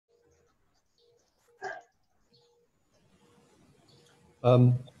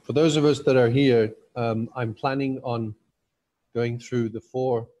For those of us that are here, I'm planning on going through the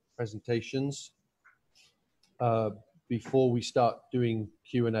 4 presentations before we start doing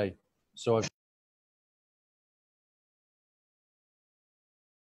Q&A. So I've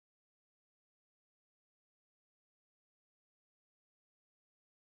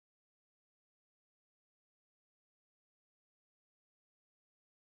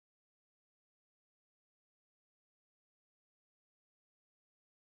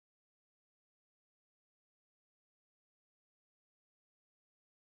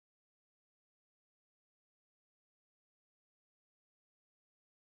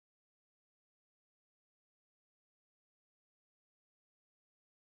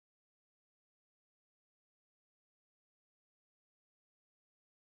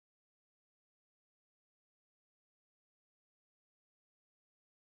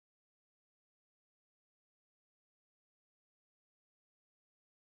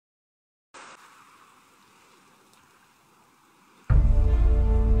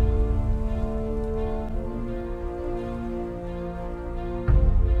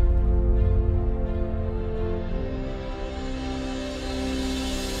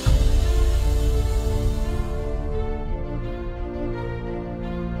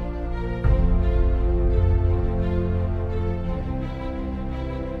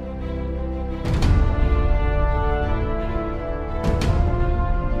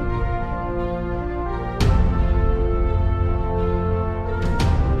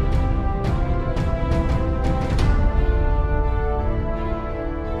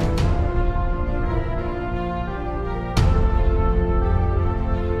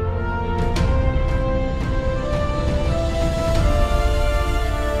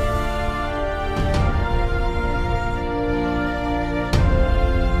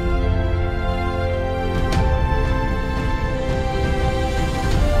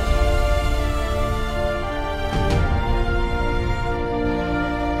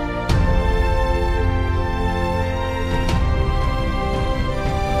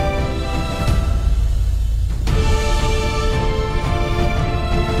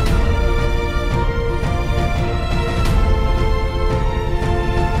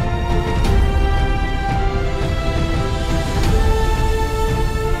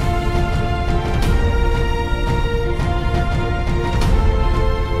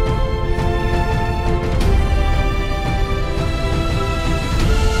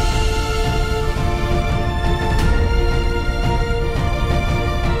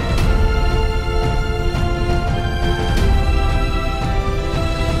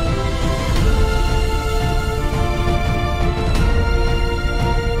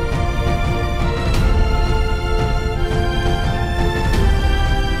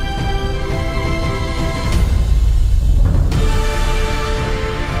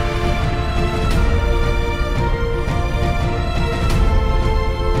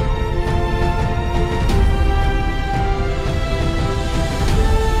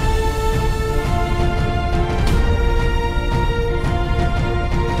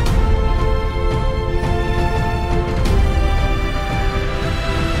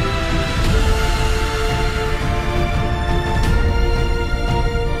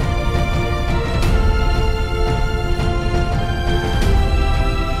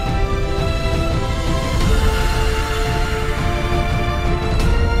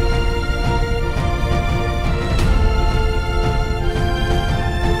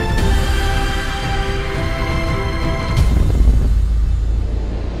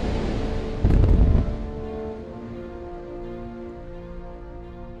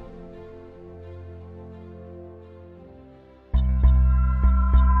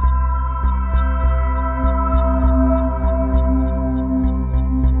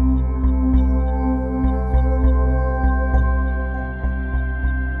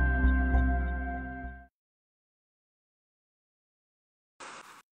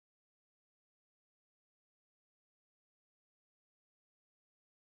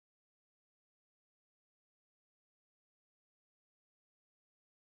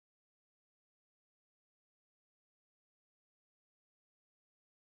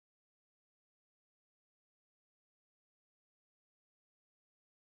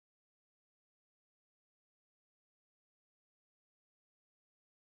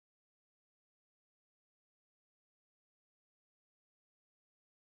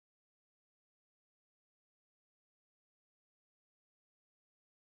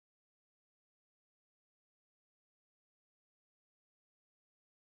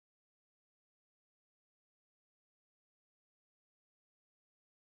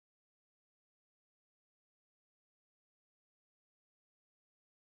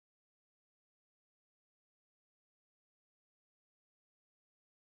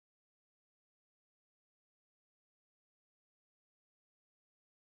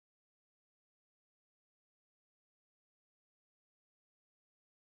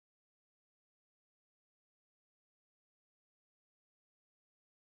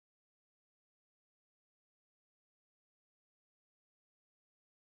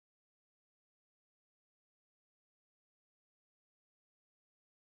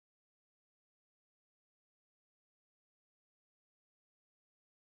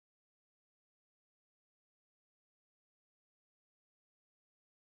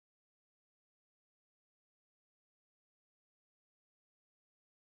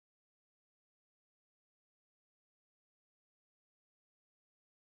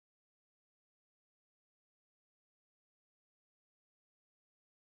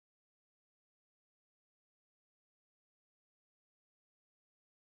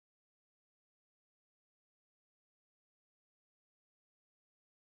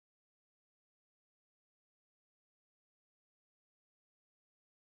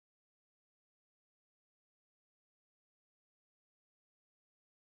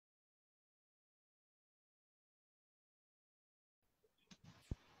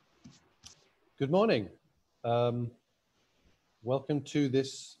Good morning. Welcome to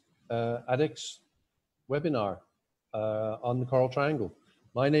this ADEX webinar on the Coral Triangle.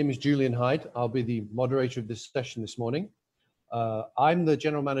 My name is Julian Hyde. I'll be the moderator of this session this morning. I'm the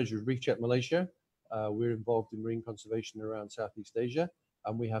General Manager of Reef Malaysia. We're involved in marine conservation around Southeast Asia,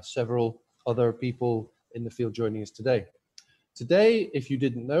 and we have several other people in the field joining us today. Today, if you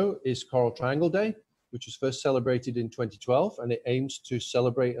didn't know, is Coral Triangle Day, which was first celebrated in 2012, and it aims to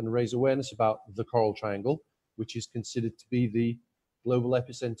celebrate and raise awareness about the Coral Triangle, which is considered to be the global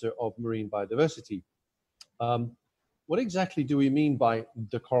epicenter of marine biodiversity. What exactly do we mean by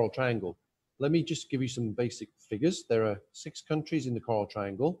the Coral Triangle? Let me just give you some basic figures. There are 6 countries in the Coral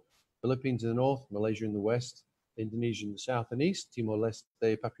Triangle: Philippines in the north, Malaysia in the west, Indonesia in the south and east,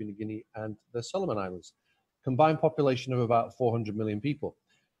 Timor-Leste, Papua New Guinea, and the Solomon Islands. Combined population of about 400 million people.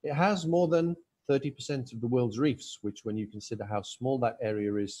 It has more than 30% of the world's reefs, which, when you consider how small that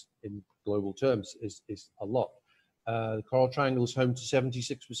area is in global terms, is a lot. The Coral Triangle is home to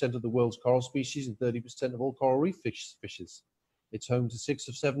 76% of the world's coral species and 30% of all coral reef fishes. It's home to 6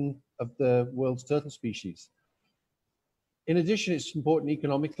 of 7 of the world's turtle species. In addition, it's important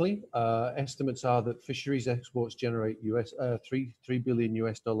economically. Estimates are that fisheries exports generate $3 billion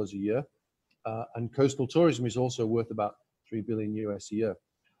a year, and coastal tourism is also worth about $3 billion a year.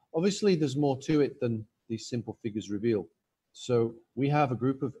 Obviously, there's more to it than these simple figures reveal. So we have a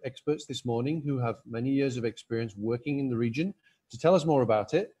group of experts this morning who have many years of experience working in the region to tell us more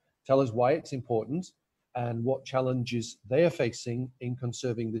about it, tell us why it's important, and what challenges they are facing in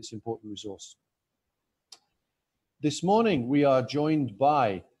conserving this important resource. This morning, we are joined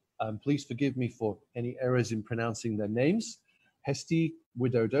by, please forgive me for any errors in pronouncing their names, Hesti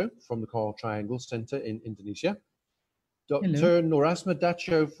Widodo from the Coral Triangle Center in Indonesia. Dr. Norasma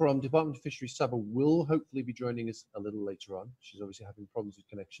Dacho from Department of Fisheries Sabah will hopefully be joining us a little later on. She's obviously having problems with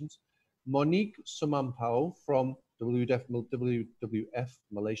connections. Monique Sumampouw from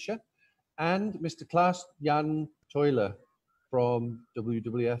WWF-Malaysia, and Mr. Klass Teule from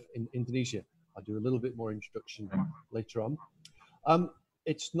WWF in Indonesia. I'll do a little bit more introduction later on.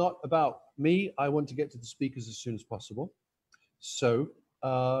 It's not about me. I want to get to the speakers as soon as possible. So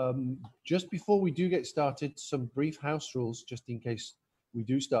just before we do get started, some brief house rules, just in case we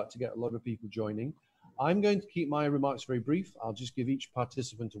do start to get a lot of people joining. I'm going to keep my remarks very brief. I'll just give each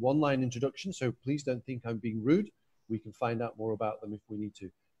participant a one-line introduction, so please don't think I'm being rude. We can find out more about them if we need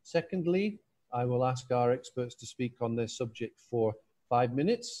to. Secondly, I will ask our experts to speak on their subject for 5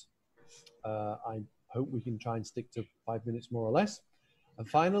 minutes. I hope we can try and stick to 5 minutes more or less. And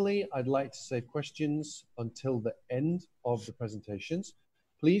finally, I'd like to save questions until the end of the presentations.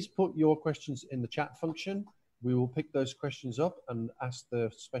 Please put your questions in the chat function. We will pick those questions up and ask the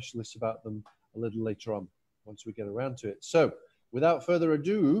specialists about them a little later on, once we get around to it. So, without further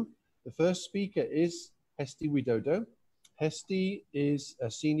ado, the first speaker is Hesti Widodo. Hesti is a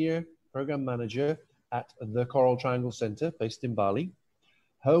senior program manager at the Coral Triangle Center based in Bali.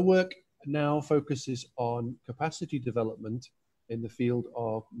 Her work now focuses on capacity development in the field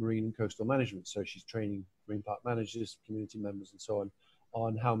of marine and coastal management. So she's training marine park managers, community members, and so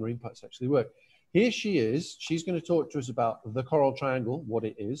on how marine parks actually work. Here she is. She's going to talk to us about the Coral Triangle, what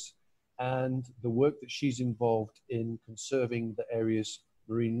it is, and the work that she's involved in conserving the area's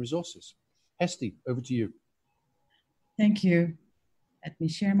marine resources. Hesti, over to you. Thank you. Let me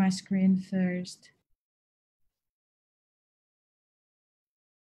share my screen first.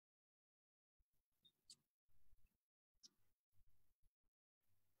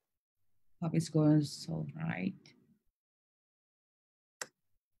 Hope it's going so right.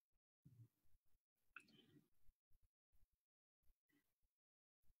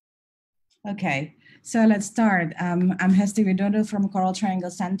 Okay, so let's start. I'm Hesti Widodo from Coral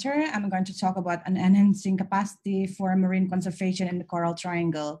Triangle Center. I'm going to talk about enhancing capacity for marine conservation in the Coral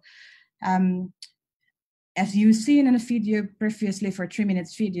Triangle. As you've seen in a video previously for 3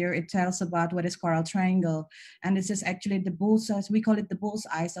 minutes video, it tells about what is Coral Triangle. And this is actually the bullseye, we call it the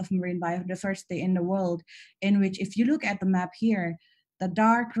bullseyes of marine biodiversity in the world, in which if you look at the map here, the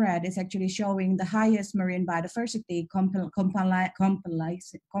dark red is actually showing the highest marine biodiversity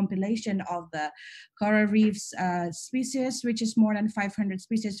compilation of the coral reefs species, which is more than 500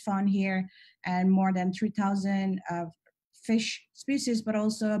 species found here and more than 3,000 fish species, but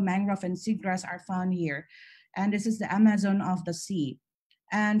also mangrove and seagrass are found here. And this is the Amazon of the sea.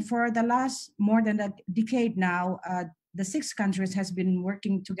 And for the last more than a decade now, the 6 countries has been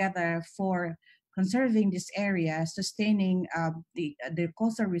working together for conserving this area, sustaining the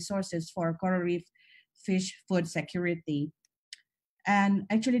coastal resources for coral reef fish food security. And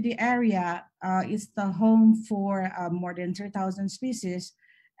actually the area is the home for more than 3,000 species.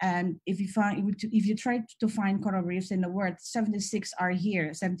 And if you try to find coral reefs in the world, 76 are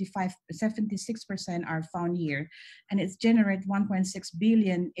here, 76% are found here, and it's generate 1.6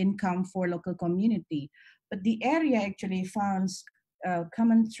 billion income for local community. But the area actually finds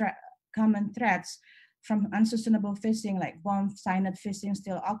common threats from unsustainable fishing, like bomb cyanide fishing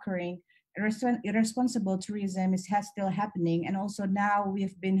still occurring. Irresponsible tourism is still happening, and also now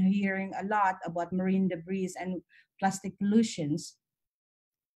we've been hearing a lot about marine debris and plastic pollutions.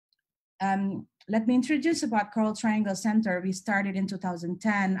 Let me introduce about Coral Triangle Center. We started in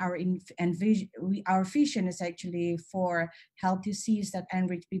 2010. Our vision is actually for healthy seas that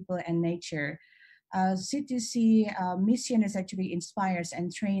enrich people and nature. CTC mission is actually inspires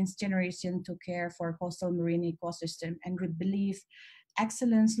and trains generation to care for coastal marine ecosystem, and we believe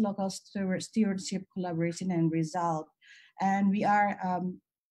excellence, local stewardship, collaboration, and result. And we are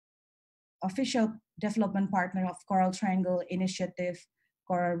official development partner of Coral Triangle Initiative,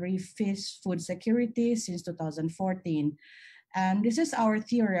 Coral Reef Fish Food Security since 2014. And this is our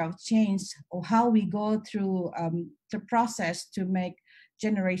theory of change, or how we go through the process to make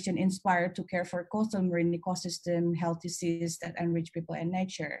generation inspired to care for coastal marine ecosystem, healthy seas that enrich people and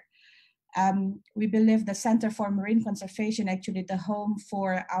nature. We believe the Center for Marine Conservation actually the home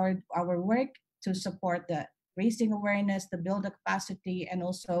for our work to support the raising awareness, to build the capacity, and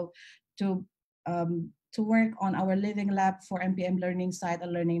also to work on our living lab for MPM learning site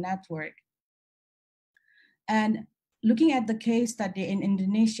and learning network. And looking at the case study in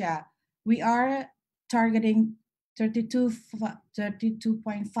Indonesia, we are targeting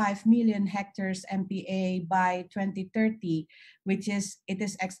 32.5 million hectares MPA by 2030, which is, it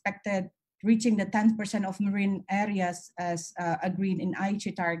is expected reaching the 10% of marine areas as agreed in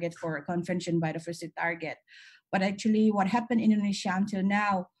Aichi target for convention biodiversity target. But actually what happened in Indonesia until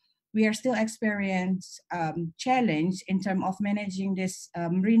now, we are still experience challenge in terms of managing this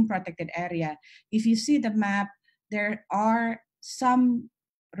marine protected area. If you see the map, there are some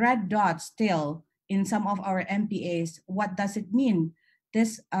red dots still in some of our MPAs. What does it mean?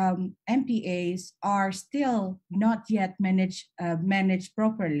 These MPAs are still not yet managed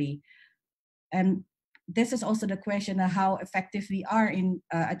properly. And this is also the question of how effective we are in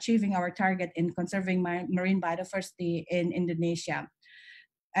achieving our target in conserving marine biodiversity in Indonesia.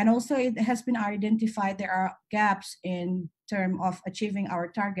 And also it has been identified there are gaps in terms of achieving our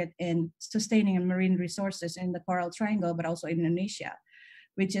target in sustaining marine resources in the Coral Triangle, but also in Indonesia,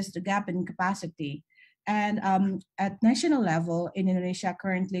 which is the gap in capacity. And at national level in Indonesia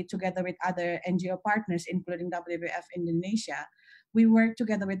currently, together with other NGO partners, including WWF Indonesia, we work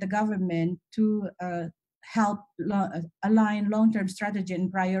together with the government to help align long-term strategy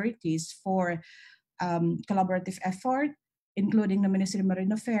and priorities for collaborative effort, including the Ministry of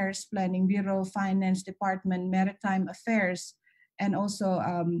Marine Affairs, Planning Bureau, Finance Department, Maritime Affairs, and also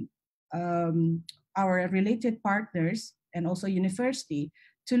our related partners, and also university,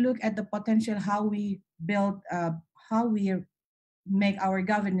 to look at the potential, how we build, how we make our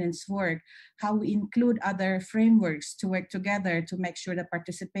governance work, how we include other frameworks to work together to make sure the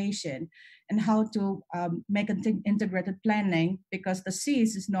participation, and how to make an integrated planning, because the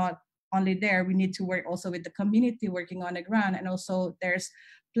seas is not only there, we need to work also with the community working on the ground, and also there's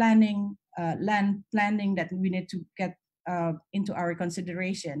planning, land planning that we need to get into our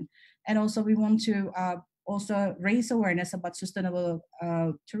consideration. And also we want to also raise awareness about sustainable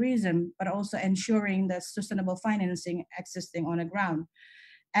tourism, but also ensuring that sustainable financing existing on the ground.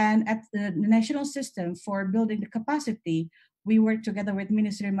 And at the national system for building the capacity, we work together with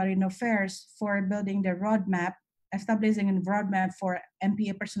Ministry of Marine Affairs for building the roadmap, establishing a roadmap for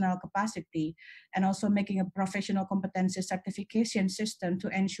MPA personnel capacity, and also making a professional competency certification system to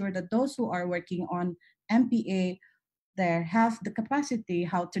ensure that those who are working on MPA there have the capacity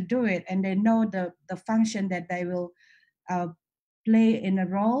how to do it, and they know the function that they will play in a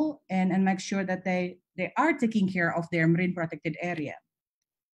role, and make sure that they are taking care of their marine protected area.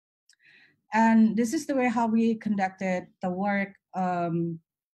 And this is the way how we conducted the work and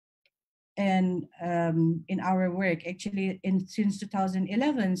in our work. Actually, since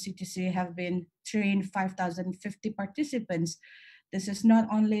 2011, CTC have been trained 5,050 participants. This is not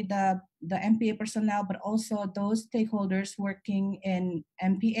only the MPA personnel, but also those stakeholders working in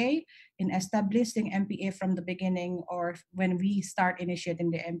MPA, in establishing MPA from the beginning, or when we start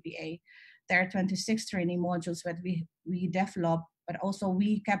initiating the MPA. There are 26 training modules that we develop, but also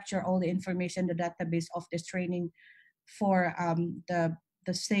we capture all the information, the database of this training for the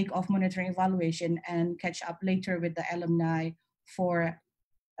sake of monitoring evaluation, and catch up later with the alumni for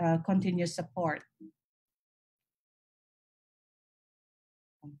continuous support.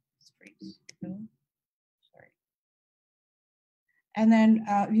 Sorry. And then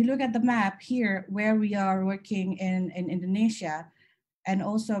you look at the map here where we are working in Indonesia and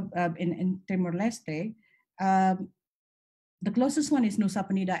also in Timor-Leste. The closest one is Nusa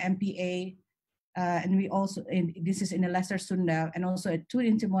Penida MPA, and we also, this is in the Lesser Sunda, and also two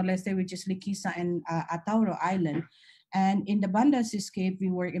in Timor-Leste, which is Likisa and Atauro Island. And in the Banda Seascape, we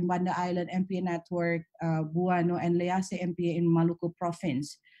work in Banda Island MPA Network, Buano and Lease MPA in Maluku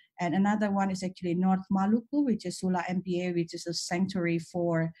Province. And another one is actually North Maluku, which is Sula MPA, which is a sanctuary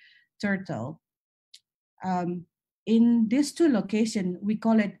for turtle. In these two locations, we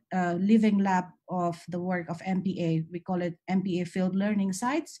call it a living lab of the work of MPA. We call it MPA Field Learning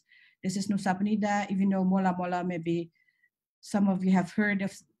Sites. This is Nusa Penida. If you know Mola Mola, maybe some of you have heard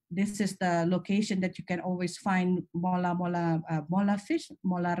of. This is the location that you can always find Mola fish,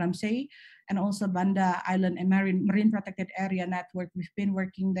 Mola Ramsey, and also Banda Island and Marine Protected Area Network. We've been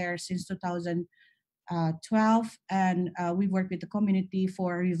working there since 2012, and we work with the community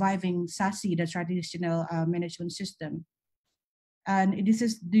for reviving SASI, the traditional management system. And this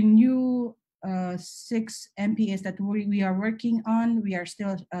is the new 6 MPAs that we are working on. We are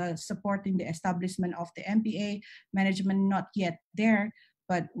still supporting the establishment of the MPA management, not yet there,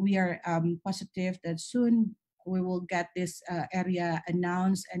 but we are positive that soon we will get this area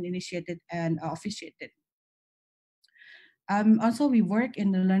announced and initiated and officiated. Also, we work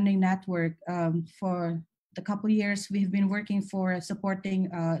in the learning network for the couple of years. We've been working for supporting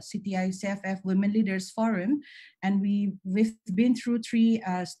CTI CFF Women Leaders Forum, and we've been through 3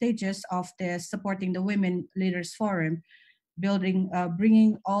 stages of the supporting the Women Leaders Forum,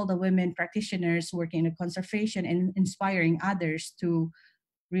 bringing all the women practitioners working in conservation and inspiring others to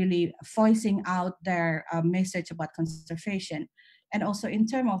really voicing out their message about conservation. And also in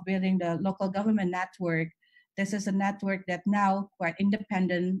terms of building the local government network, this is a network that now quite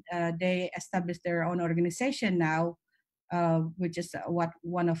independent. They established their own organization now, which is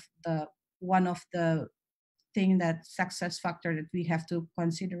one of the thing that success factor that we have to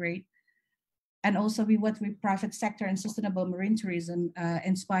consider. And also we work with private sector and sustainable marine tourism,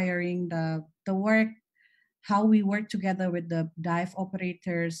 inspiring the work, how we work together with the dive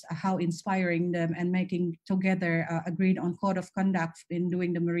operators, how inspiring them and making together agreed on code of conduct in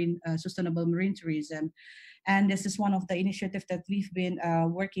doing the sustainable marine tourism. And this is one of the initiatives that we've been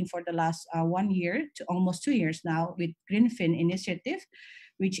working for the last 1 year to almost 2 years now with Greenfin initiative,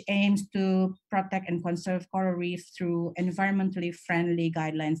 which aims to protect and conserve coral reef through environmentally friendly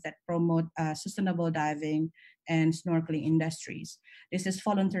guidelines that promote sustainable diving and snorkeling industries. This is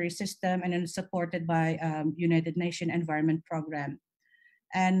voluntary system and is supported by United Nations Environment Program.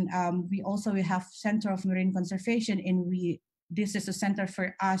 And we have Center of Marine Conservation, this is a center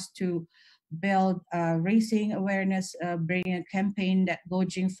for us to build raising awareness, bringing a campaign that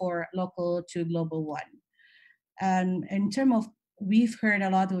gouging for local to global one. And in terms of, we've heard a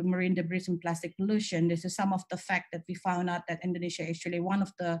lot of marine debris and plastic pollution. This is some of the fact that we found out that Indonesia is actually one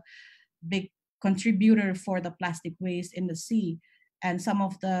of the big contributor for the plastic waste in the sea, and some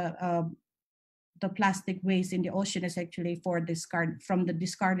of the plastic waste in the ocean is actually from the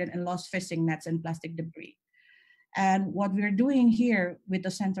discarded and lost fishing nets and plastic debris. And what we're doing here with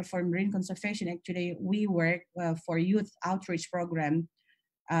the Center for Marine Conservation, actually, we work for youth outreach program,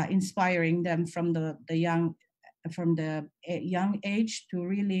 inspiring them from the young age to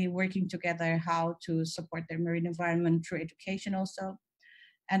really working together how to support their marine environment through education also.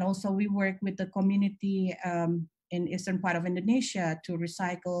 And also we work with the community in eastern part of Indonesia to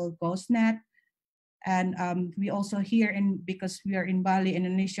recycle ghost net. And we also here, because we are in Bali,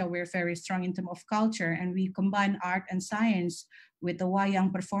 Indonesia, we're very strong in terms of culture, and we combine art and science with the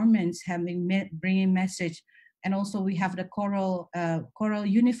wayang performance, bringing message. And also we have the coral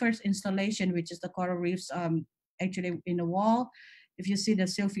universe installation, which is the coral reefs actually in the wall. If you see the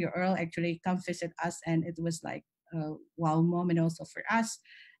Sylvia Earle actually come visit us, and it was like a wow moment also for us.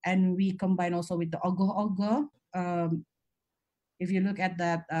 And we combine also with the Ogo. If you look at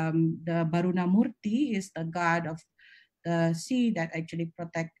that, the Baruna Murti is the god of the sea that actually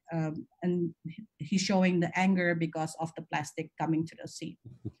protect, and he's showing the anger because of the plastic coming to the sea.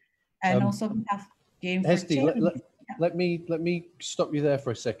 And also we have game for Hesti, let me stop you there for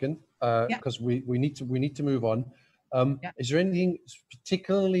a second, because we need to move on. Is there anything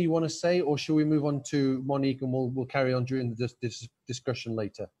particularly you want to say, or should we move on to Monique and we'll carry on during this discussion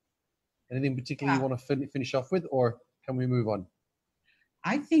later? Anything particularly you want to finish off with, or can we move on?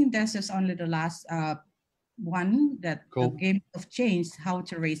 I think this is only the last one, that the game of change, how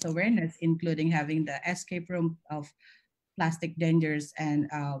to raise awareness, including having the escape room of plastic dangers and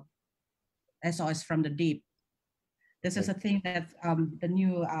SOS from the deep. This is a thing that the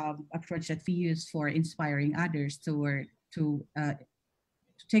new approach that we use for inspiring others to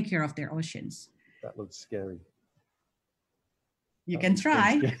to take care of their oceans. That looks scary. You can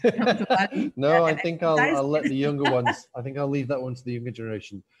try. No, I think I'll let the younger ones, I think I'll leave that one to the younger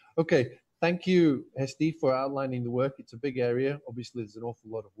generation. Okay, thank you, Hesti, for outlining the work. It's a big area. Obviously, there's an awful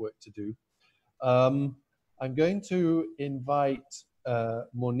lot of work to do. I'm going to invite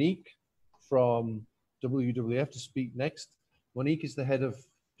Monique from WWF to speak next. Monique is the head of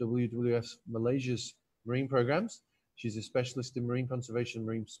WWF-Malaysia's marine programs. She's a specialist in marine conservation and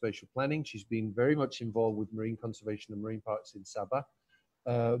marine spatial planning. She's been very much involved with marine conservation and marine parks in Sabah.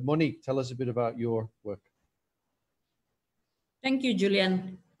 Monique, tell us a bit about your work. Thank you,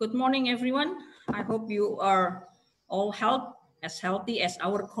 Julian. Good morning, everyone. I hope you are all healthy as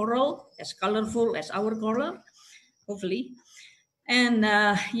our coral, as colorful as our coral, hopefully. And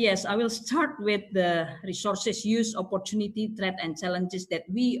yes, I will start with the resources use, opportunity, threat, and challenges that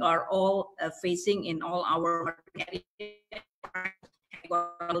we are all facing in all our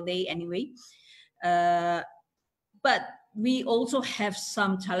day anyway. But we also have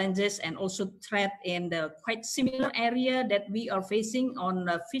some challenges and also threat in the quite similar area that we are facing on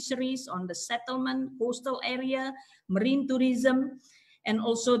fisheries, on the settlement, coastal area, marine tourism, and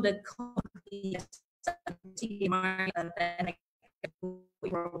also the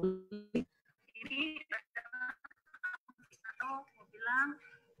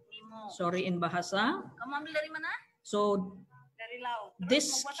sorry in bahasa. Kamu ambil dari mana? So Dari laut.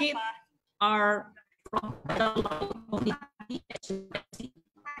 these kids are from the community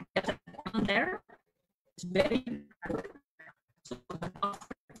there. It's very so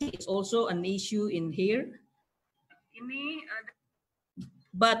it's also an issue in here.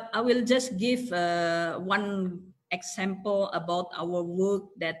 But I will just give one example about our work,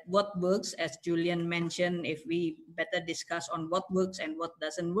 that what works, as Julian mentioned. If we better discuss on what works and what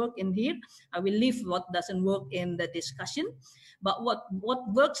doesn't work in here, I will leave what doesn't work in the discussion. But what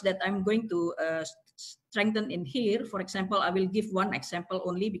works that I'm going to strengthen in here, for example, I will give one example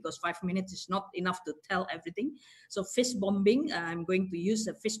only because 5 minutes is not enough to tell everything. So fish bombing, I'm going to use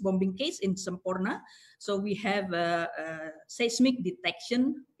a fish bombing case in Semporna. So we have a seismic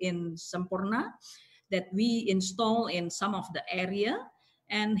detection in Semporna that we install in some of the area.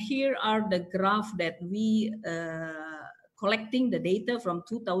 And here are the graph that we collecting the data from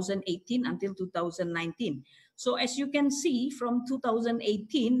 2018 until 2019. So as you can see from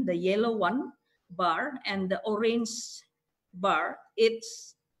 2018, the yellow one bar and the orange bar,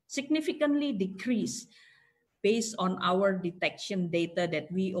 it's significantly decreased based on our detection data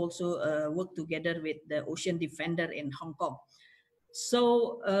that we also work together with the Ocean Defender in Hong Kong.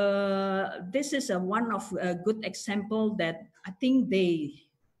 So this is one of a good example that I think they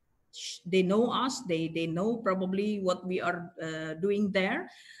know us, they know probably what we are doing there.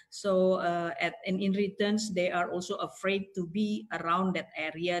 So and in returns, they are also afraid to be around that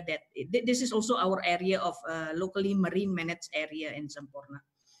area. That this is also our area of locally marine managed area in Semporna.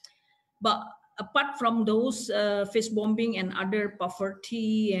 But apart from those fish bombing and other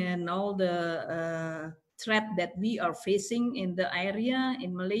poverty and all the threat that we are facing in the area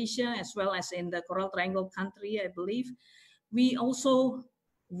in Malaysia as well as in the Coral Triangle country, I believe, we also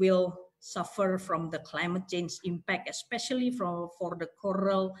will suffer from the climate change impact, especially for the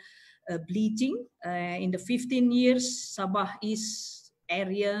coral bleaching. In the 15 years, Sabah East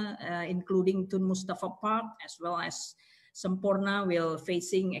area, including Tun Mustafa Park, as well as Semporna, will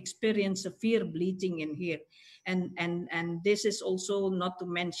experience severe bleaching in here. And this is also not to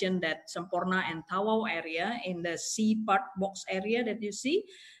mention that Semporna and Tawau area in the sea part box area that you see,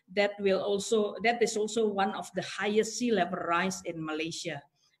 that is also one of the highest sea level rise in Malaysia,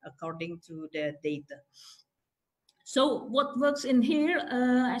 according to the data. So what works in here,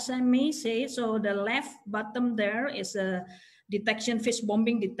 as I may say, so the left bottom there is a fish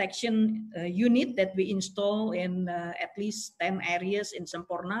bombing detection unit that we install in at least 10 areas in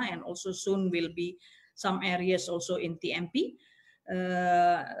Semporna, and also soon will be some areas also in TMP.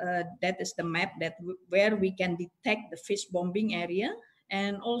 That is the map where we can detect the fish bombing area,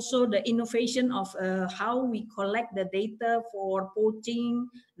 and also the innovation of how we collect the data for poaching,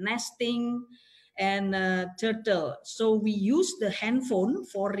 nesting, and turtle. So we use the handphone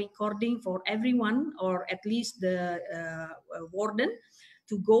for recording for everyone, or at least the warden,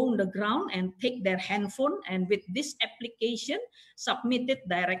 to go on the ground and take their handphone, and with this application submit it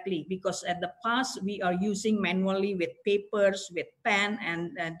directly, because at the past we are using manually with papers, with pen,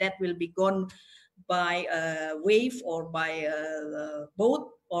 and that will be gone by wave or by boat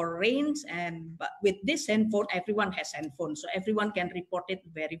or rains. But with this handphone, everyone has handphone, so everyone can report it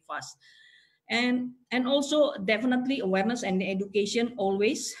very fast. And also definitely awareness and education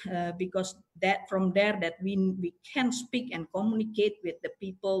always, because that from there that we can speak and communicate with the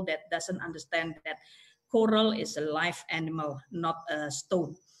people that doesn't understand that coral is a live animal, not a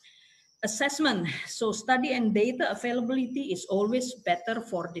stone. Assessment, so study and data availability is always better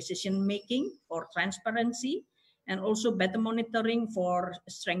for decision making, for transparency, and also better monitoring for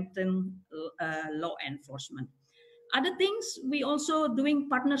strengthen law enforcement. Other things, we also doing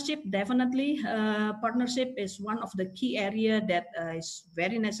partnership, definitely. Partnership is one of the key area that is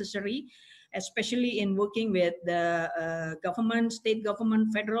very necessary, especially in working with the government, state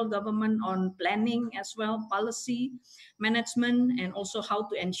government, federal government on planning as well, policy, management, and also how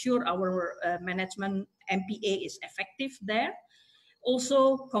to ensure our management MPA is effective there.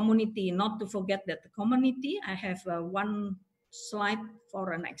 Also community, not to forget that the community, I have one slide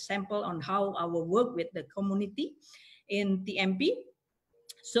for an example on how our work with the community in TMP.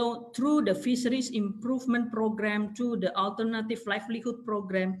 So through the fisheries improvement program, through the alternative livelihood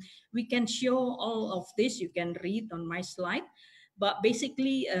program, we can show all of this. You can read on my slide. But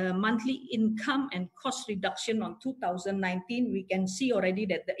basically, monthly income and cost reduction on 2019, we can see already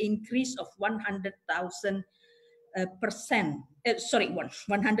that the increase of 100,000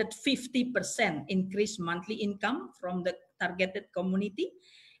 150% increase monthly income from the targeted community,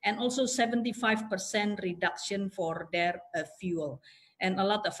 and also 75% reduction for their fuel. And a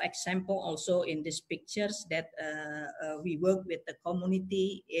lot of example also in these pictures that we work with the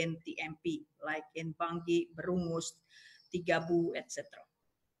community in TMP, like in Bangi, Berungus, Tigabu, etc.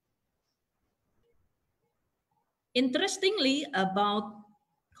 Interestingly about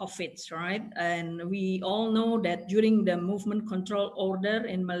COVID, right? And we all know that during the movement control order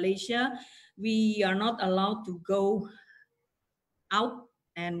in Malaysia, we are not allowed to go out,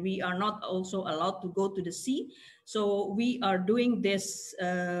 and we are not also allowed to go to the sea. So we are doing this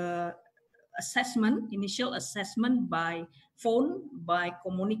assessment, initial assessment by phone, by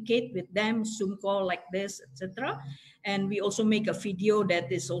communicate with them, Zoom call like this, etc. And we also make a video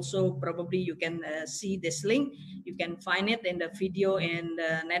that is also probably you can see this link. You can find it in the video in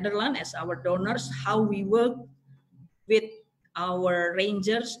the Netherlands as our donors, how we work with our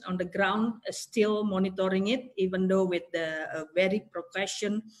rangers on the ground, still monitoring it, even though with the very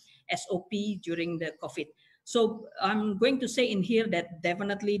precaution SOP during the COVID. So I'm going to say in here that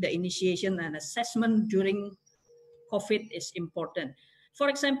definitely the initiation and assessment during COVID is important. For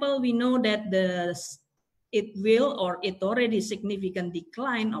example, we know that it already significant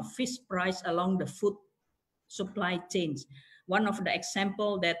decline of fish price along the food supply chains. One of the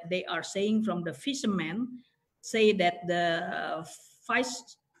example that they are saying from the fishermen say that the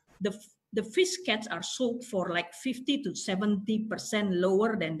fish catch are sold for like 50 to 70%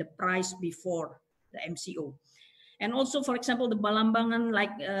 lower than the price before the MCO. And also, for example, the balambangan,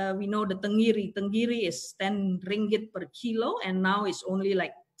 like we know the tenggiri is 10 ringgit per kilo, and now it's only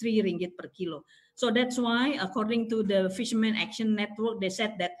like 3 ringgit per kilo. So that's why, according to the Fishermen Action Network, they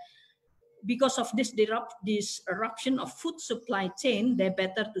said that because of this disruption of food supply chain, they're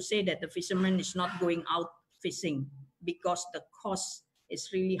better to say that the fisherman is not going out fishing because the cost is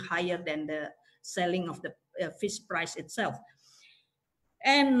really higher than the selling of the fish price itself.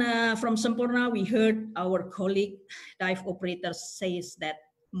 And from Semporna, we heard our colleague dive operator says that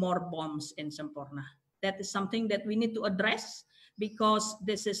more bombs in Semporna. That is something that we need to address because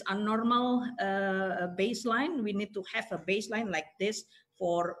this is a normal baseline. We need to have a baseline like this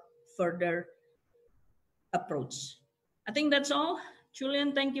for further approach. I think that's all.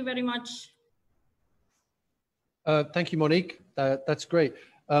 Julian, thank you very much. Thank you, Monique. That's great.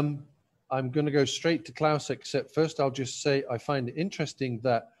 I'm going to go straight to Klaus, except first I'll just say I find it interesting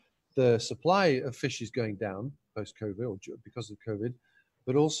that the supply of fish is going down post-COVID or because of COVID,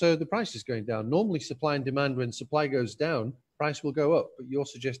 but also the price is going down. Normally supply and demand, when supply goes down, price will go up, but you're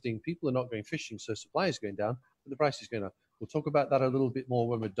suggesting people are not going fishing, so supply is going down, but the price is going up. We'll talk about that a little bit more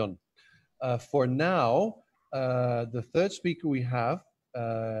when we're done. For now, the third speaker we have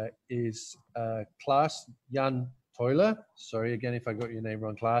is Klass Jan Teule. Sorry again if I got your name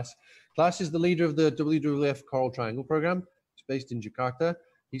wrong, Klass. Klass is the leader of the WWF-Coral Triangle program. He's based in Jakarta.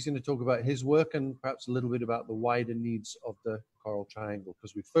 He's going to talk about his work and perhaps a little bit about the wider needs of the Coral Triangle,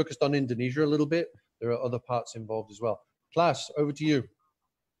 because we've focused on Indonesia a little bit. There are other parts involved as well. Klass, over to you.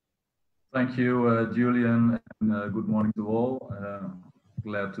 Thank you, Julian, and good morning to all.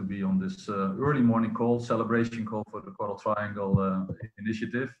 Glad to be on this early morning call, celebration call for the Coral Triangle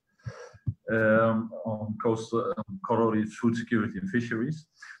initiative on coral reef food security and fisheries.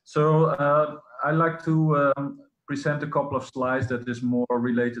 So I'd like to present a couple of slides that is more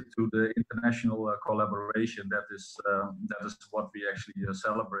related to the international collaboration. That is what we actually are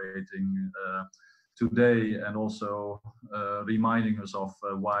celebrating today, and also reminding us of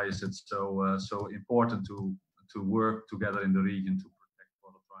why is it so important to work together in the region to protect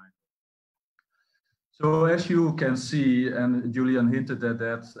Coral Triangle. So as you can see, and Julian hinted at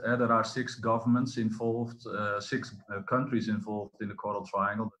that, there are 6 governments involved, 6 countries involved in the Coral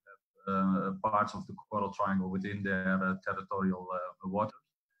Triangle that have parts of the Coral Triangle within their territorial waters.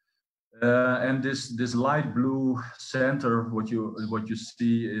 And this light blue center, what you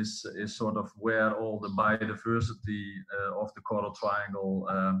see is sort of where all the biodiversity of the Coral Triangle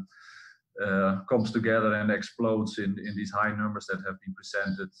comes together and explodes in these high numbers that have been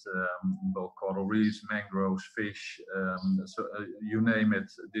presented, both coral reefs, mangroves, fish, so you name it.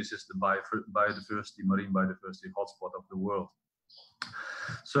 This is the biodiversity, marine biodiversity hotspot of the world.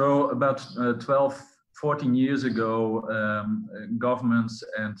 So about 14 years ago, governments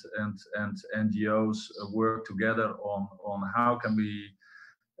and NGOs work together on how can we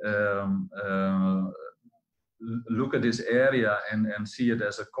look at this area and see it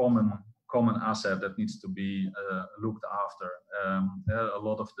as a common asset that needs to be looked after. A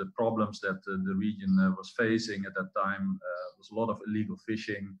lot of the problems that the region was facing at that time was a lot of illegal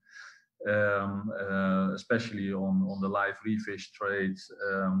fishing, especially on the live reef fish trade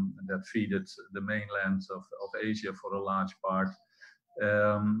that feeded the mainland of Asia for a large part.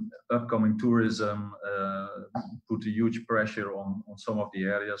 Upcoming tourism put a huge pressure on some of the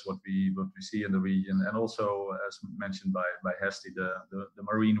areas what we see in the region, and also, as mentioned by Hesti, the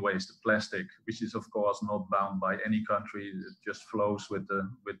marine waste, the plastic, which is of course not bound by any country, it just flows with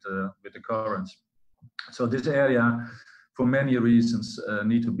the currents. So this area, for many reasons,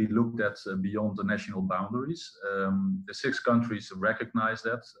 need to be looked at beyond the national boundaries. The 6 countries recognize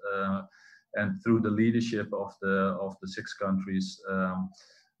that. And through the leadership of the 6 countries,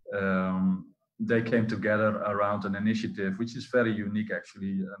 they came together around an initiative which is very unique,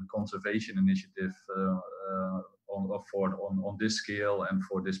 actually, a conservation initiative on this scale and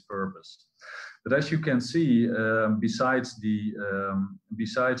for this purpose. But as you can see, besides the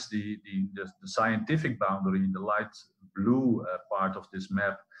scientific boundary, the light blue part of this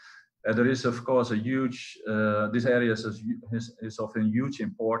map, there is, of course, a huge, this area is of a huge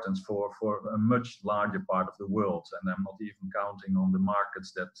importance for a much larger part of the world. And I'm not even counting on the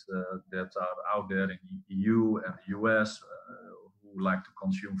markets that are out there in the EU and the US, who like to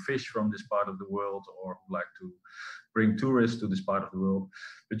consume fish from this part of the world, or who like to bring tourists to this part of the world.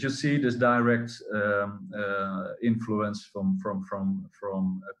 But you see this direct influence from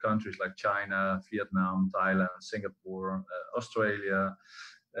countries like China, Vietnam, Thailand, Singapore, Australia.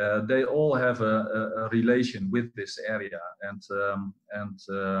 They all have a relation with this area, and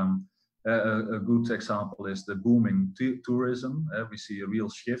a good example is the booming tourism. We see real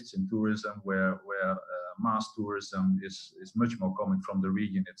shifts in tourism where mass tourism is much more coming from the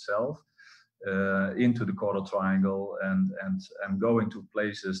region itself into the Coral Triangle and going to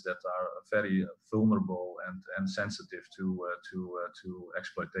places that are very vulnerable and sensitive to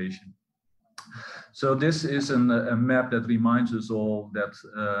exploitation. So this is a map that reminds us all that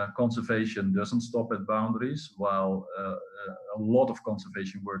conservation doesn't stop at boundaries, while a lot of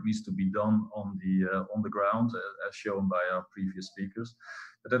conservation work needs to be done on the ground, as shown by our previous speakers.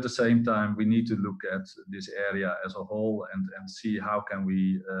 But at the same time, we need to look at this area as a whole and see how can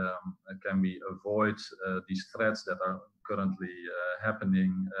we avoid these threats that are currently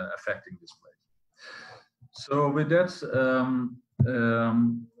happening, affecting this place. So with that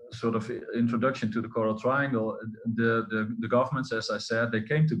sort of introduction to the Coral Triangle, the governments, as I said, they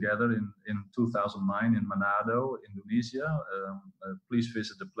came together in 2009 in Manado, Indonesia. Please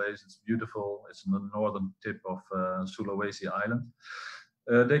visit the place, it's beautiful. It's on the northern tip of Sulawesi Island.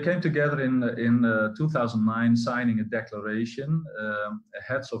 They came together in 2009, signing a declaration,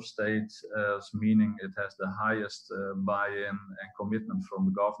 heads of state, meaning it has the highest buy-in and commitment from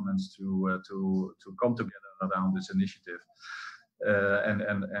the governments to come together around this initiative. And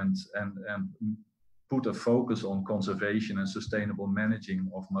put a focus on conservation and sustainable managing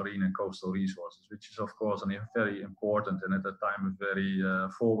of marine and coastal resources, which is of course a very important and at the time a very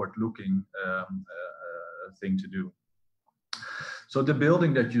forward-looking thing to do. So the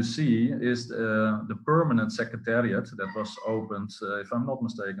building that you see is the permanent secretariat that was opened, if I'm not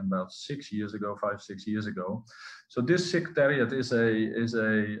mistaken, about 6 years ago, 5-6 years ago. So this secretariat is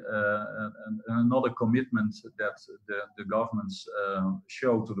another commitment that the governments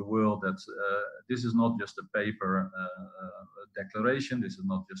show to the world, that this is not just a paper declaration, this is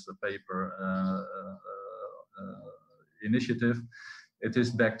not just a paper initiative. it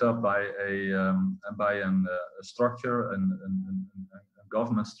is backed up by a structure, and a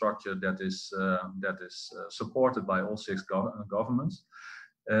government structure that is supported by all 6 governments,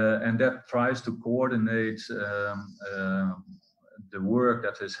 and that tries to coordinate the work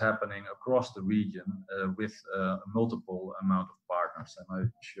that is happening across the region with a multiple amount of partners, and I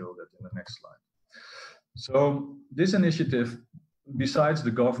show that in the next slide. So this initiative, besides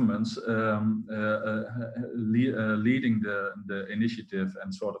the governments leading the initiative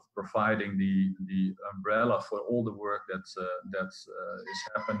and sort of providing the umbrella for all the work that is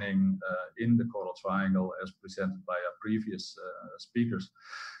happening in the Coral Triangle, as presented by our previous speakers.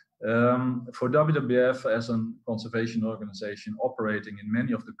 For WWF, as a conservation organization operating in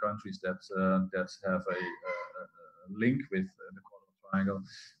many of the countries that have a link with the Coral Triangle,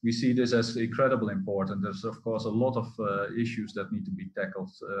 we see this as incredibly important. There's of course a lot of issues that need to be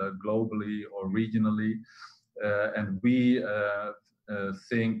tackled globally or regionally, and we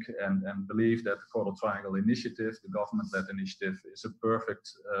think and believe that the Coral Triangle Initiative, the government-led initiative, is a perfect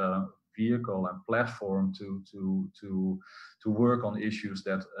vehicle and platform to work on issues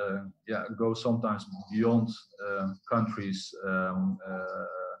that go sometimes beyond countries,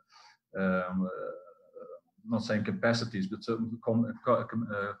 not saying capacities, but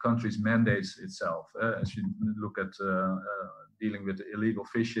countries' mandates itself. As you look at dealing with illegal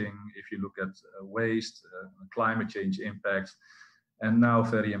fishing, if you look at waste, climate change impacts, and now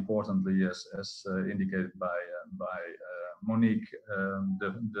very importantly, as indicated by Monique,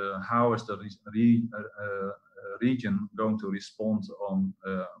 how is the region going to respond on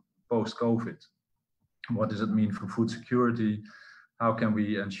post-COVID? What does it mean for food security? How can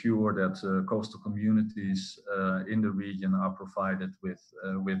we ensure that coastal communities in the region are provided with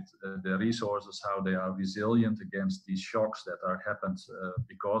the resources, how they are resilient against these shocks that are happened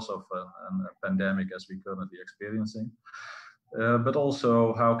because of a pandemic as we're currently experiencing? But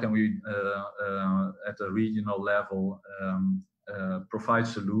also, how can we, at a regional level, provide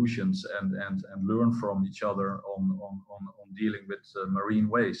solutions and learn from each other on dealing with marine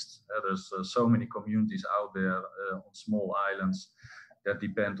waste? There's so many communities out there on small islands that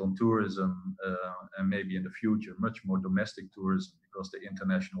depend on tourism, and maybe in the future much more domestic tourism, because the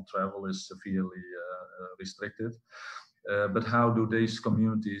international travel is severely restricted. But how do these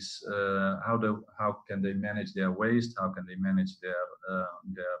communities, how can they manage their waste? How can they manage their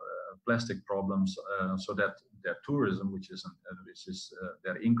plastic problems, so that their tourism, which is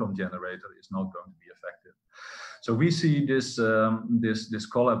their income generator, is not going to be affected? So we see this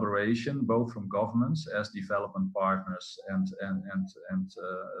collaboration both from governments as development partners and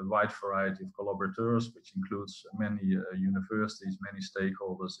a wide variety of collaborators, which includes many universities, many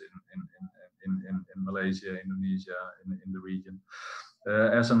stakeholders in Malaysia, Indonesia, in the region,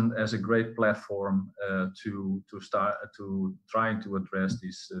 as a great platform to start trying to address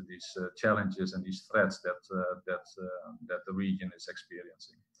these challenges and these threats that the region is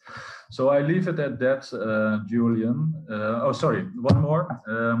experiencing. So I leave it at that, Julian. Oh, sorry, one more.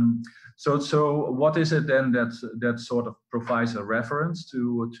 So what is it then that sort of provides a reference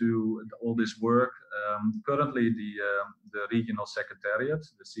to all this work? Currently, the regional secretariat,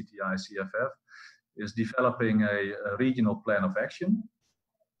 the CTI-CFF, is developing a regional plan of action.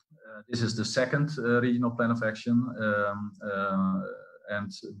 This is the second regional plan of action,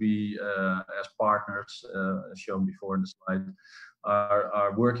 and we, as partners, as shown before in the slide,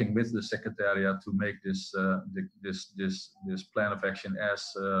 are working with the secretariat to make this plan of action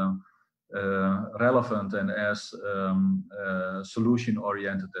as relevant and as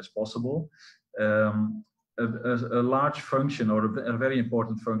solution-oriented as possible. A large function, or a very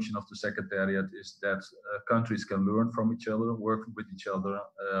important function of the secretariat, is that countries can learn from each other, work with each other.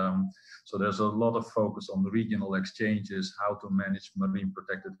 So there's a lot of focus on the regional exchanges, how to manage marine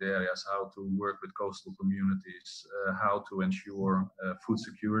protected areas, how to work with coastal communities, how to ensure food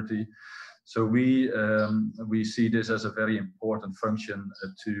security. So we see this as a very important function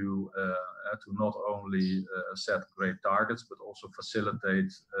to not only set great targets, but also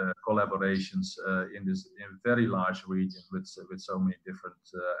facilitate collaborations in a very large region with so many different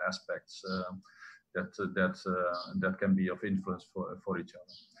aspects that can be of influence for each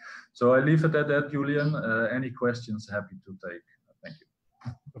other. So I leave it at that, Julian. Any questions? Happy to take. Thank you.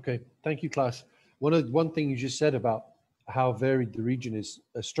 Okay, thank you, Klass. One thing you just said about how varied the region is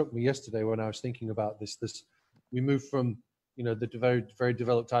struck me yesterday when I was thinking about this. We moved from the very, very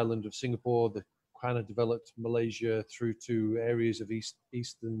developed island of Singapore, the kind of developed Malaysia, through to areas of the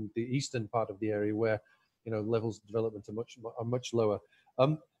eastern part of the area where levels of development are much lower.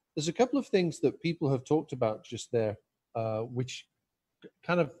 There's a couple of things that people have talked about just there, which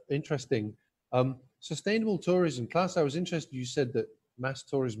kind of interesting. Sustainable tourism. Klass, I was interested. You said that mass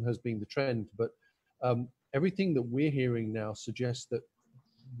tourism has been the trend, but everything that we're hearing now suggests that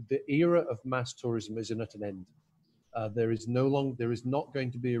the era of mass tourism is at an end. There is not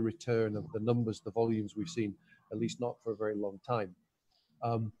going to be a return of the numbers, the volumes we've seen, at least not for a very long time.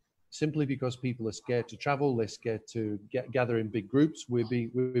 Simply because people are scared to travel, they're scared to gather in big groups.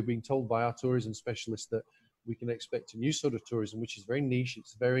 We're being told by our tourism specialists that we can expect a new sort of tourism, which is very niche,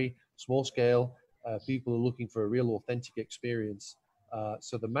 it's very small scale. People are looking for a real authentic experience.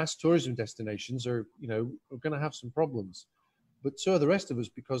 So the mass tourism destinations are going to have some problems. But so are the rest of us,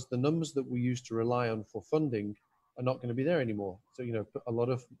 because the numbers that we used to rely on for funding are not going to be there anymore. So, a lot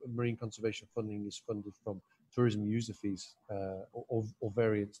of marine conservation funding is funded from tourism user fees or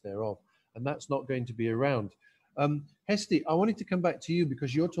variants thereof, and that's not going to be around. Hesti, I wanted to come back to you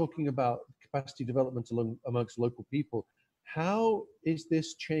because you're talking about capacity development amongst local people. How is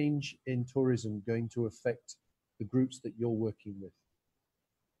this change in tourism going to affect the groups that you're working with?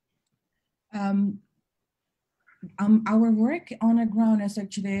 Our work on the ground is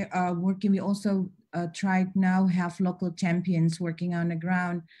actually working. We also try now have local champions working on the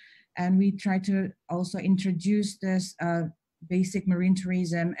ground, and we try to also introduce this basic marine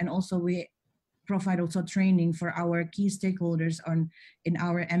tourism, and also we provide also training for our key stakeholders in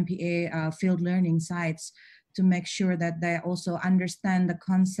our MPA field learning sites to make sure that they also understand the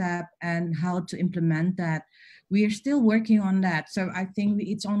concept and how to implement that. We are still working on that. So I think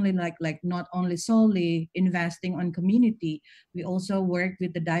it's only like not only solely investing on community, we also work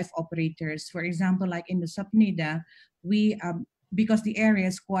with the dive operators. For example, like in the Sapnida, we, because the area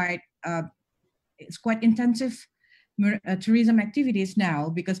is it's quite intensive tourism activities now,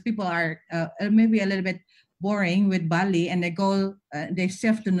 because people are maybe a little bit boring with Bali, and they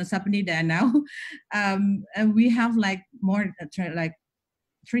shift to Nusa Penida now. And we have like more like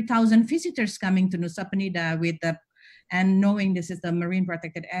 3,000 visitors coming to Nusa Penida and knowing this is the marine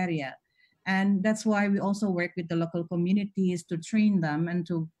protected area. And that's why we also work with the local communities to train them, and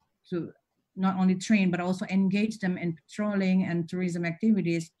to not only train, but also engage them in patrolling and tourism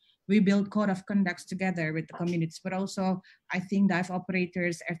activities. We build code of conducts together with the communities, but also I think dive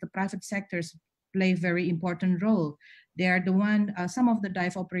operators as the private sectors play a very important role. They are the one, some of the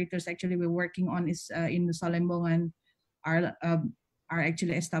dive operators actually we're working on is in the Salembongan are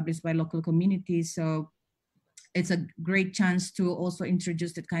actually established by local communities. So it's a great chance to also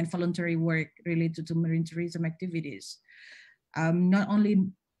introduce that kind of voluntary work related to marine tourism activities. Not only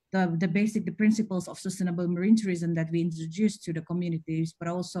the principles of sustainable marine tourism that we introduce to the communities, but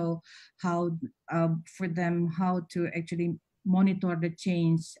also how for them how to actually monitor the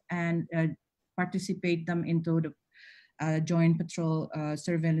change and participate them into the joint patrol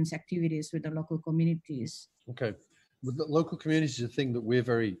surveillance activities with the local communities. Okay, with the local communities is a thing that we're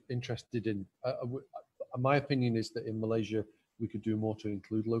very interested in. My opinion is that in Malaysia we could do more to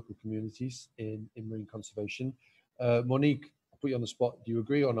include local communities in marine conservation. Monique, I'll put you on the spot. Do you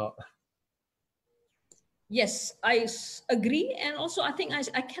agree or not? Yes, I agree, and also I think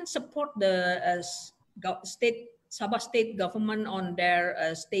I can support the Sabah state government on their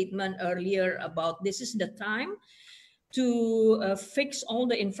statement earlier about this is the time to fix all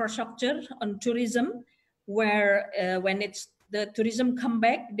the infrastructure on tourism, where when the tourism come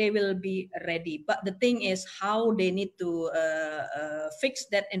back, they will be ready. But the thing is how they need to fix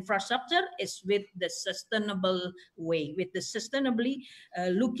that infrastructure is with the sustainable way, with the sustainably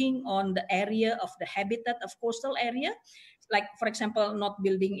looking on the area of the habitat of coastal area. Like, for example, not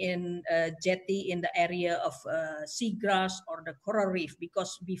building in jetty in the area of seagrass or the coral reef,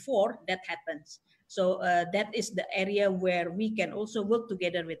 because before that happens. So that is the area where we can also work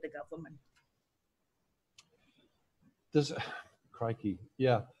together with the government. Crikey,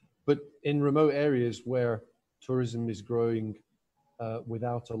 yeah. But in remote areas where tourism is growing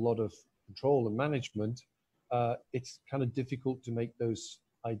without a lot of control and management, it's kind of difficult to make those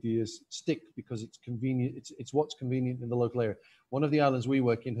ideas stick because it's convenient. It's what's convenient in the local area. One of the islands we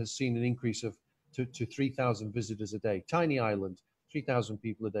work in has seen an increase of to 3,000 visitors a day. Tiny island, 3,000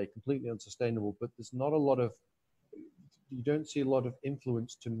 people a day, completely unsustainable. But there's not a lot of, you don't see a lot of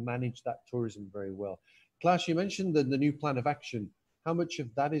influence to manage that tourism very well. Klass, you mentioned the new plan of action. How much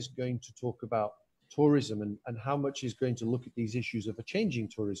of that is going to talk about tourism, and how much is going to look at these issues of a changing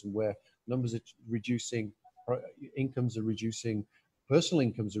tourism where numbers are reducing, incomes are reducing, personal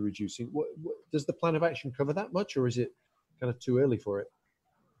incomes are reducing? Does the plan of action cover that much, or is it kind of too early for it?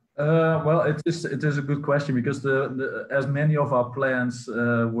 Well, it is a good question, because as many of our plans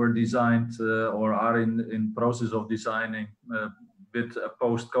were designed or are in process of designing with a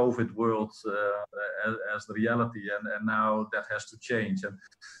post-COVID world as the reality, and now that has to change. And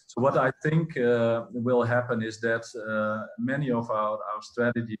So what I think will happen is that many of our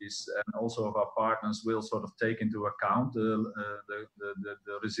strategies and also of our partners will sort of take into account the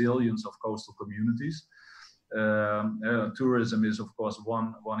resilience of coastal communities. Tourism is, of course,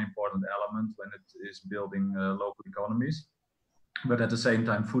 one important element when it is building local economies, but at the same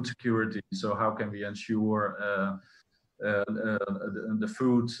time, food security. So how can we ensure the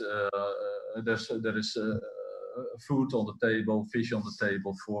food, there is food on the table, fish on the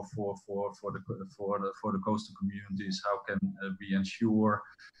table for the coastal communities? How can we ensure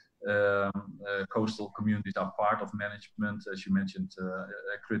coastal communities are part of management, as you mentioned,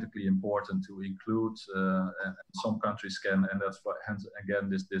 critically important to include. And some countries can, and that's what, hence again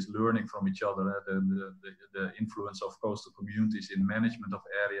this learning from each other, the influence of coastal communities in management of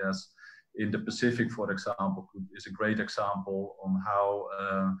areas in the Pacific, for example, is a great example on how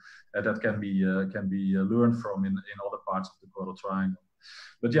that can be learned from in other parts of the Coral Triangle.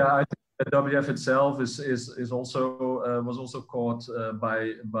 But yeah, I think the WWF itself is also was also caught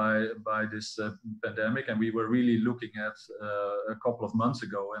by this pandemic, and we were really looking at a couple of months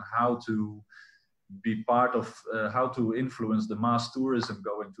ago and how to be part of how to influence the mass tourism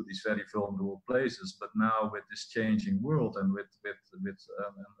going to these very vulnerable places. But now with this changing world and with an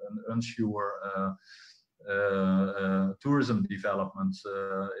unsure tourism development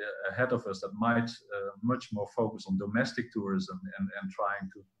ahead of us that might much more focus on domestic tourism and trying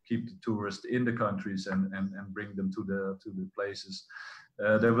to keep the tourists in the countries and bring them to the places.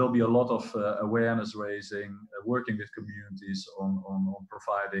 There will be a lot of awareness raising, working with communities on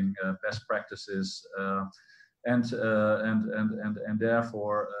providing best practices, and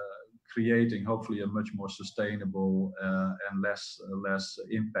therefore creating hopefully a much more sustainable and less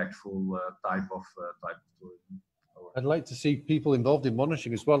impactful type of tourism. I'd like to see people involved in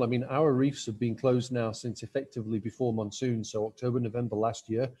monitoring as well. I mean, our reefs have been closed now since effectively before monsoon, so October, November last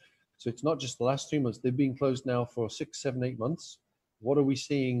year. So it's not just the last 3 months, they've been closed now for 6, 7, 8 months. What are we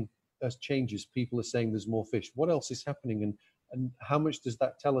seeing as changes? People are saying there's more fish. What else is happening? And how much does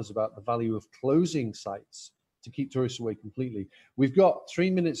that tell us about the value of closing sites to keep tourists away completely? We've got 3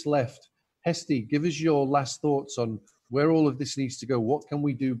 minutes left. Hesti, give us your last thoughts on where all of this needs to go. What can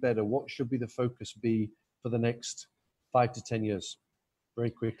we do better? What should be the focus be for the next 5 to 10 years? Very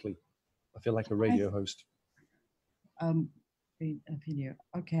quickly. I feel like a radio host. Video.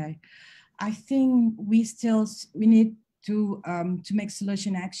 Okay. I think we need to make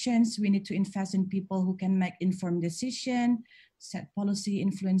solution actions. We need to invest in people who can make informed decision, set policy,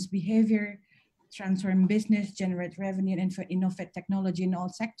 influence behavior, transform business, generate revenue, and innovate technology in all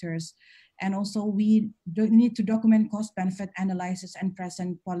sectors. And also we need to document cost-benefit analysis and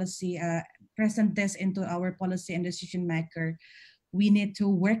present this into our policy and decision maker. We need to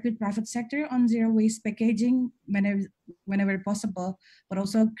work with private sector on zero waste packaging whenever possible, but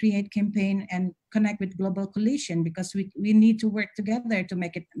also create campaign and connect with global coalition, because we need to work together to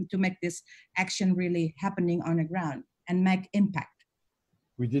make this action really happening on the ground and make impact.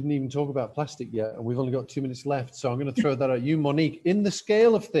 We didn't even talk about plastic yet, and we've only got 2 minutes left. So I'm going to throw that at you, Monique. In the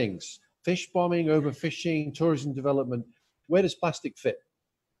scale of things, fish bombing, overfishing, tourism development, where does plastic fit?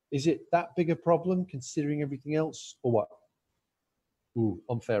 Is it that big a problem considering everything else, or what? Ooh,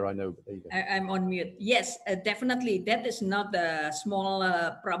 unfair, I know, but there you go. I'm on mute. Yes, definitely. That is not a small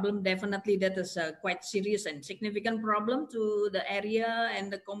problem. Definitely, that is a quite serious and significant problem to the area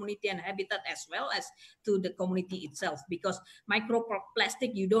and the community and habitat, as well as to the community itself. Because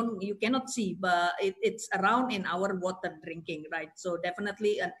microplastic, you cannot see, but it's around in our water drinking, right? So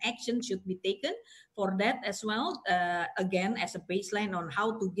definitely, an action should be taken for that as well. Again, as a baseline on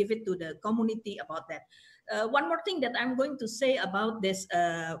how to give it to the community about that. One more thing that I'm going to say about this,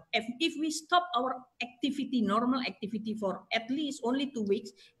 if we stop our activity, normal activity for at least only 2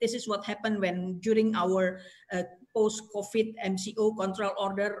 weeks, this is what happened during our post-COVID MCO control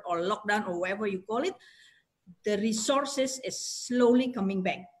order or lockdown or whatever you call it, the resources is slowly coming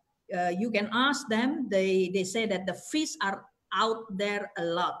back. You can ask them, they say that the fish are out there a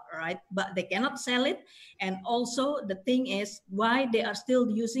lot, right? But they cannot sell it. And also the thing is why they are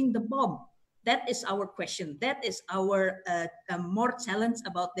still using the bomb. That is our question. That is our more challenge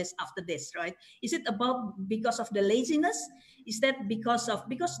about this after this, right? Is it because of the laziness? Is that because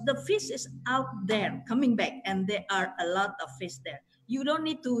the fish is out there coming back and there are a lot of fish there? You don't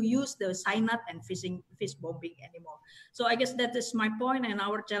need to use the cyanide and fish bombing anymore. So I guess that is my point and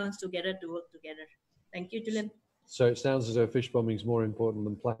our challenge together to work together. Thank you, Julian. So it sounds as though fish bombing is more important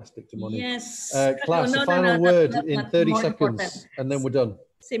than plastic to Monique. Yes. Klass, the final word in 30 seconds, and then we're done.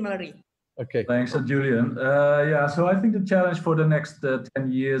 Similarly. Okay. Thanks, Julian. Yeah, so I think the challenge for the next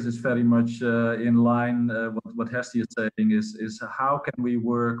 10 years is very much in line. What Hesti is saying is how can we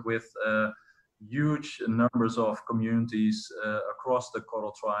work with huge numbers of communities across the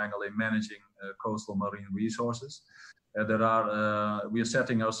Coral Triangle in managing coastal marine resources. We are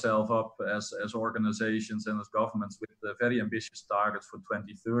setting ourselves up as organizations and as governments with very ambitious targets for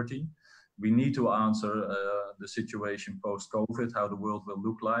 2030. We need to answer the situation post-COVID, how the world will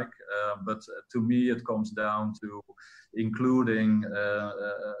look like. But to me, it comes down to including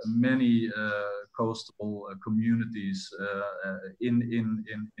many coastal communities in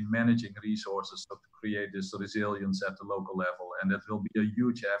managing resources, so to create this resilience at the local level. And that will be a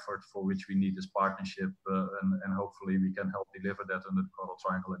huge effort for which we need this partnership, and hopefully we can help deliver that under the Coral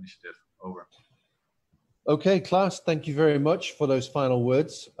Triangle Initiative. Over. Okay, Klass, thank you very much for those final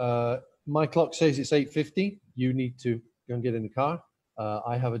words. My clock says it's 8:50. You need to go and get in the car.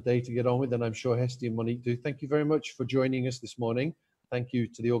 I have a day to get on with, and I'm sure Hesti and Monique do. Thank you very much for joining us this morning. Thank you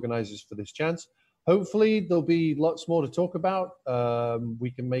to the organizers for this chance. Hopefully there'll be lots more to talk about. We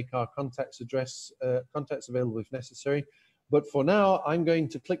can make our contacts available if necessary. But for now, I'm going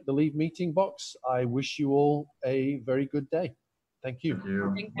to click the leave meeting box. I wish you all a very good day. Thank you. Thank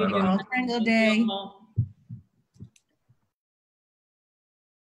you. Thank you. Bye-bye. Have a good day.